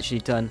work it's actually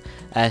done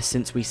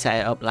since we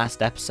set it up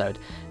last episode.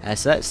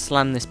 So let's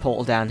slam this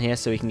portal down here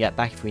so we can get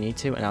back if we need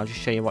to, and I'll just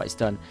show you what it's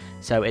done.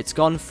 So it's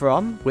gone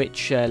from,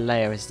 which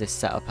layer is this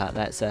set up at?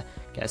 Let's get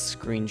a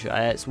screenshot.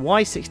 It's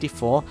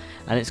Y64,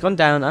 and it's gone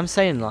down, I'm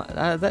saying, like,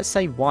 let's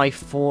say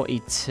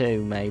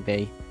Y42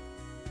 maybe.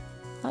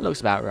 That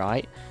looks about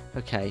right.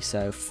 Okay,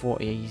 so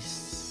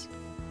 40s.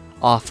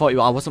 Oh,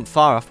 41. I wasn't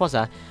far off, was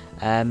I?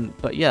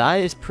 But yeah,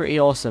 that is pretty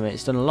awesome.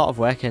 It's done a lot of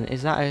work, and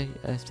is that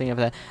a thing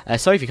over there?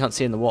 Sorry if you can't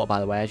see in the water,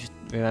 by the way. I just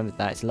remembered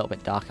that it's a little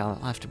bit dark. I'll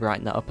have to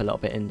brighten that up a little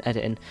bit in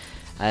editing.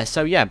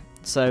 So yeah,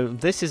 so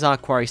this is our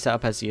quarry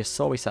setup as you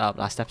saw we set up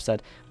last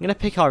episode. I'm going to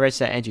pick our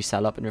redstone energy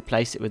cell up and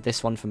replace it with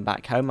this one from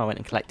back home. I went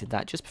and collected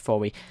that just before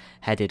we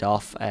headed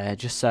off,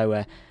 just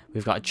so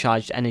we've got a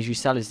charged energy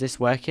cell. Is this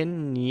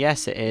working?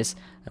 Yes, it is,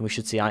 and we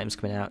should see items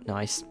coming out.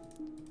 Nice.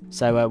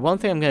 So one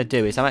thing I'm going to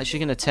do is I'm actually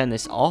going to turn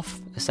this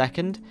off a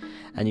second,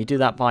 and you do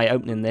that by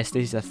opening this.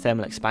 These are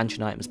thermal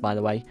expansion items, by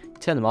the way.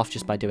 Turn them off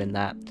just by doing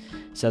that.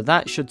 So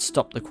that should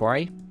stop the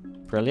quarry.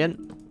 Brilliant.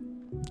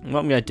 And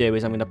what I'm going to do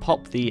is I'm going to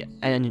pop the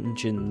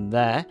engine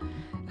there.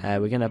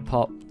 We're going to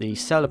pop the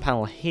solar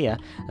panel here.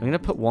 I'm going to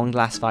put one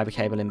glass fiber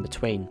cable in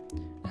between.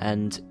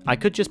 And I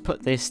could just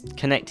put this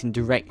connecting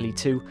directly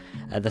to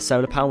the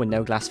solar panel with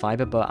no glass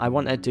fiber, but I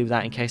want to do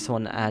that in case I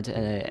want to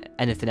add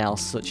anything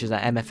else, such as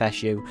an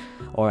MFSU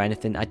or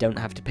anything. I don't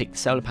have to pick the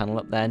solar panel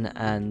up then,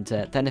 and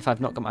then if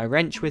I've not got my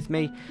wrench with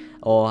me,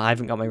 or I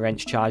haven't got my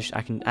wrench charged,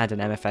 I can add an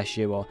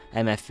MFSU or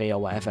MFV or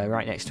whatever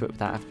right next to it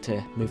without having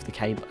to move the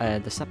cable,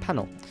 the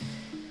panel.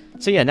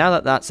 So yeah, now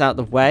that that's out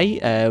of the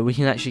way, we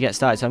can actually get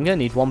started. So I'm going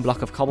to need one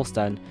block of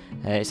cobblestone.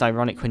 It's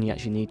ironic when you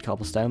actually need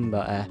cobblestone,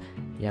 but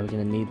yeah, we're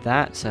going to need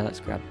that. So let's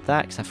grab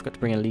that, because I forgot to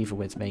bring a lever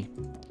with me.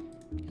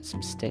 Get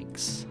some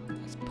sticks.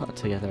 Let's put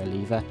together a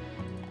lever.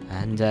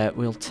 And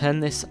we'll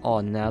turn this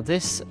on. Now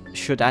this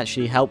should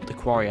actually help the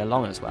quarry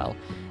along as well,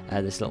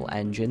 this little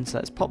engine. So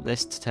let's pop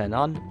this to turn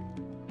on.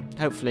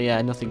 Hopefully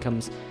nothing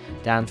comes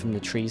down from the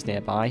trees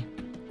nearby.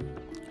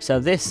 So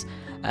this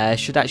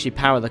should actually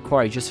power the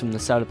quarry just from the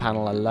solar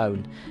panel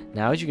alone.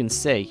 Now, as you can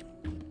see,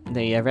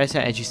 the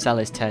redstone energy cell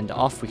is turned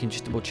off. We can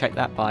just double check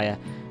that by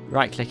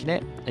right-clicking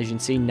it. As you can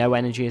see, no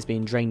energy is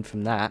being drained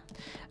from that.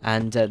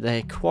 And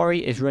the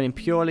quarry is running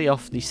purely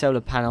off the solar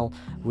panel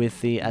with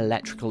the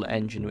electrical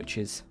engine, which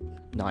is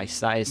nice.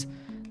 That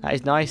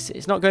is nice.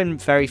 It's not going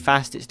very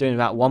fast. It's doing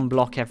about one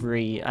block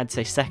every, I'd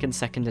say,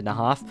 second and a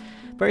half.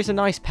 But it's a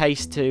nice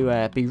pace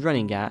to be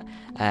running at.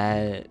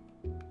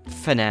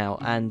 For now,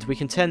 and we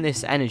can turn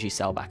this energy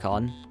cell back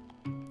on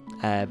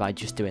by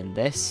just doing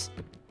this.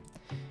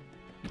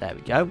 There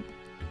we go.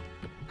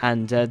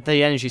 And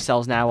the energy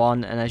cell's now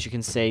on, and as you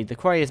can see, the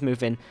quarry is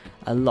moving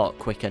a lot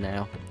quicker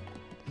now.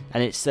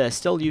 And it's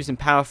still using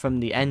power from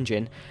the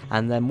engine,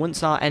 and then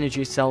once our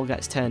energy cell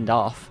gets turned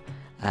off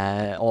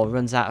or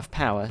runs out of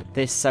power,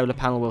 this solar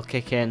panel will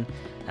kick in,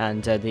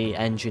 and the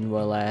engine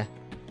will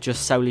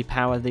just solely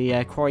power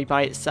the quarry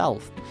by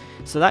itself.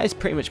 So that is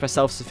pretty much my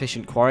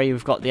self-sufficient quarry.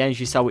 We've got the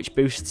energy cell which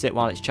boosts it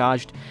while it's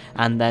charged,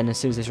 and then as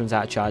soon as this runs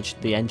out of charge,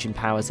 the engine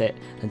powers it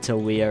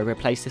until we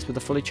replace this with a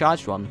fully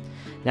charged one.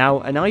 Now,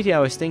 an idea I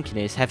was thinking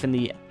is having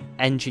the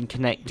engine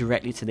connect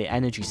directly to the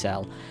energy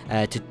cell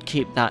to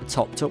keep that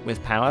topped up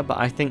with power, but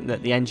I think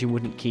that the engine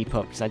wouldn't keep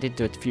up, because I did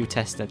do a few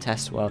tests in a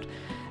test world.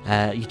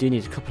 You do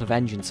need a couple of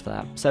engines for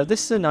that. So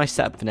this is a nice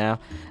setup for now.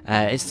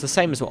 It's the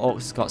same as what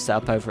Orc's got set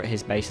up over at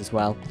his base as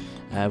well,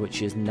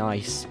 which is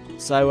nice.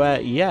 So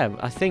yeah,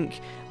 I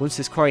think once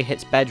this quarry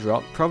hits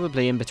bedrock,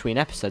 probably in between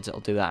episodes it'll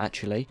do that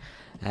actually,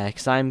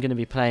 because I'm going to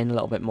be playing a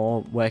little bit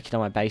more, working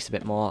on my base a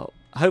bit more,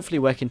 hopefully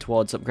working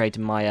towards upgrading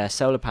my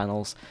solar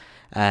panels.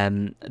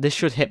 This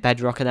should hit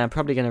bedrock, and then I'm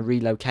probably going to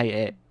relocate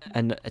it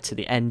and to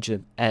the edge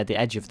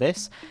of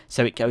this,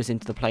 so it goes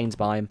into the plains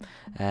biome.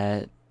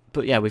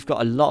 But yeah, we've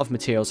got a lot of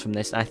materials from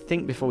this, and I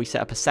think before we set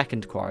up a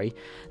second quarry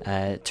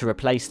to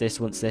replace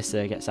this, once this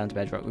gets down to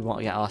bedrock, we want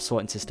to get our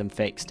sorting system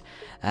fixed.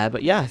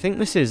 But yeah, I think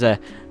this is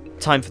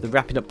time for the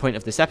wrapping up point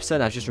of this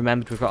episode. I've just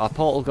remembered we've got our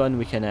portal gun.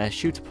 We can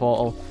shoot a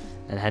portal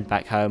and head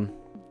back home.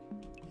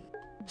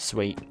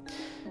 Sweet.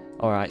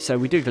 Alright, so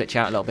we do glitch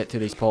out a little bit through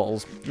these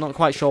portals. Not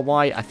quite sure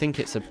why. I think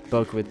it's a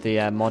bug with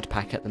the mod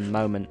pack at the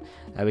moment.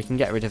 We can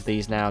get rid of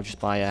these now just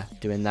by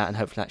doing that, and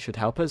hopefully that should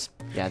help us.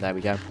 Yeah, there we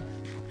go.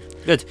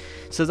 Good.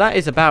 So that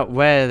is about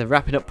where the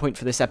wrapping up point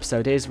for this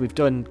episode is. We've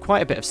done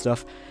quite a bit of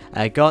stuff.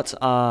 Got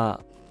our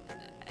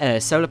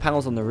solar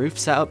panels on the roof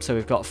set up. So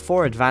we've got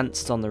 4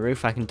 advanced on the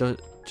roof. I can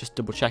just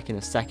double check in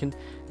a second.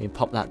 You can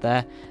pop that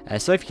there.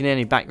 So if you can hear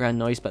any background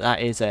noise, but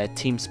that is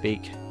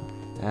TeamSpeak.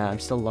 I'm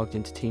still logged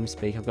into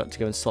TeamSpeak. I've got to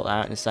go and sort that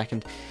out in a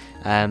second.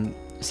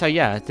 So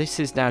yeah, this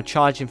is now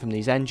charging from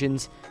these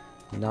engines.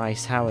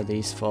 Nice. How are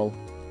these full?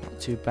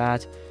 Not too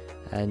bad.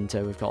 And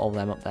we've got all of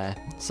them up there.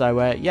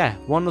 So yeah,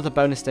 one other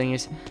bonus thing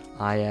is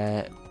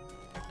I've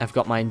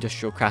got my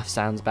industrial craft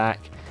sounds back.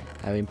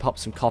 We can pop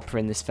some copper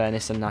in this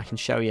furnace and I can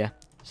show you.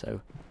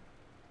 So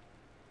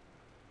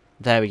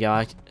there we go.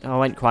 I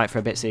went quiet for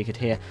a bit so you could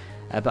hear.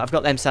 but I've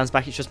got them sounds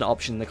back. It's just an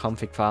option in the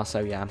config file, so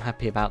yeah, I'm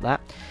happy about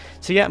that.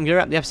 So yeah, I'm going to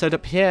wrap the episode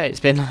up here. It's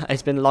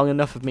been long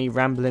enough of me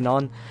rambling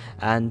on,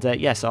 and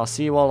yeah, so I'll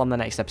see you all on the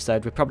next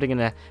episode. We're probably going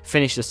to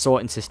finish the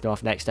sorting system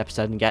off next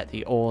episode and get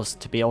the ores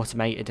to be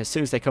automated as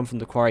soon as they come from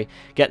the quarry,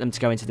 get them to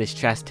go into this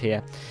chest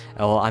here,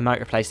 or I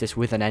might replace this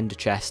with an ender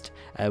chest,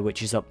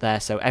 which is up there,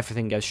 so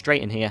everything goes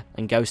straight in here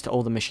and goes to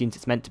all the machines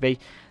it's meant to be.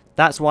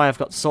 That's why I've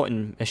got the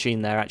sorting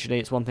machine there, actually.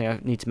 It's one thing I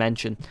need to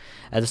mention.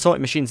 The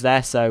sorting machine's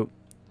there, so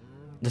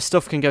the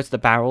stuff can go to the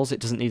barrels. It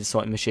doesn't need a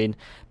sorting machine.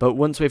 But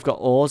once we've got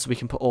ores, we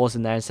can put ores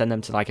in there and send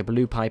them to like a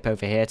blue pipe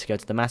over here to go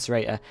to the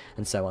macerator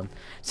and so on.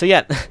 So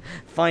yeah,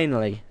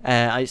 finally,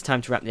 it's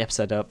time to wrap the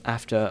episode up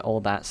after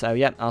all that. So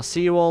yeah, I'll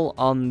see you all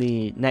on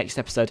the next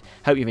episode.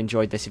 Hope you've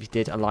enjoyed this. If you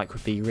did, a like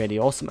would be really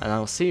awesome. And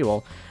I'll see you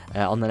all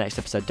on the next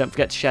episode. Don't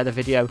forget to share the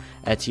video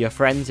to your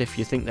friends if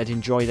you think they'd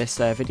enjoy this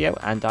video.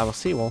 And I will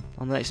see you all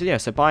on the next video.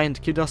 So bye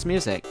and kudos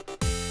music.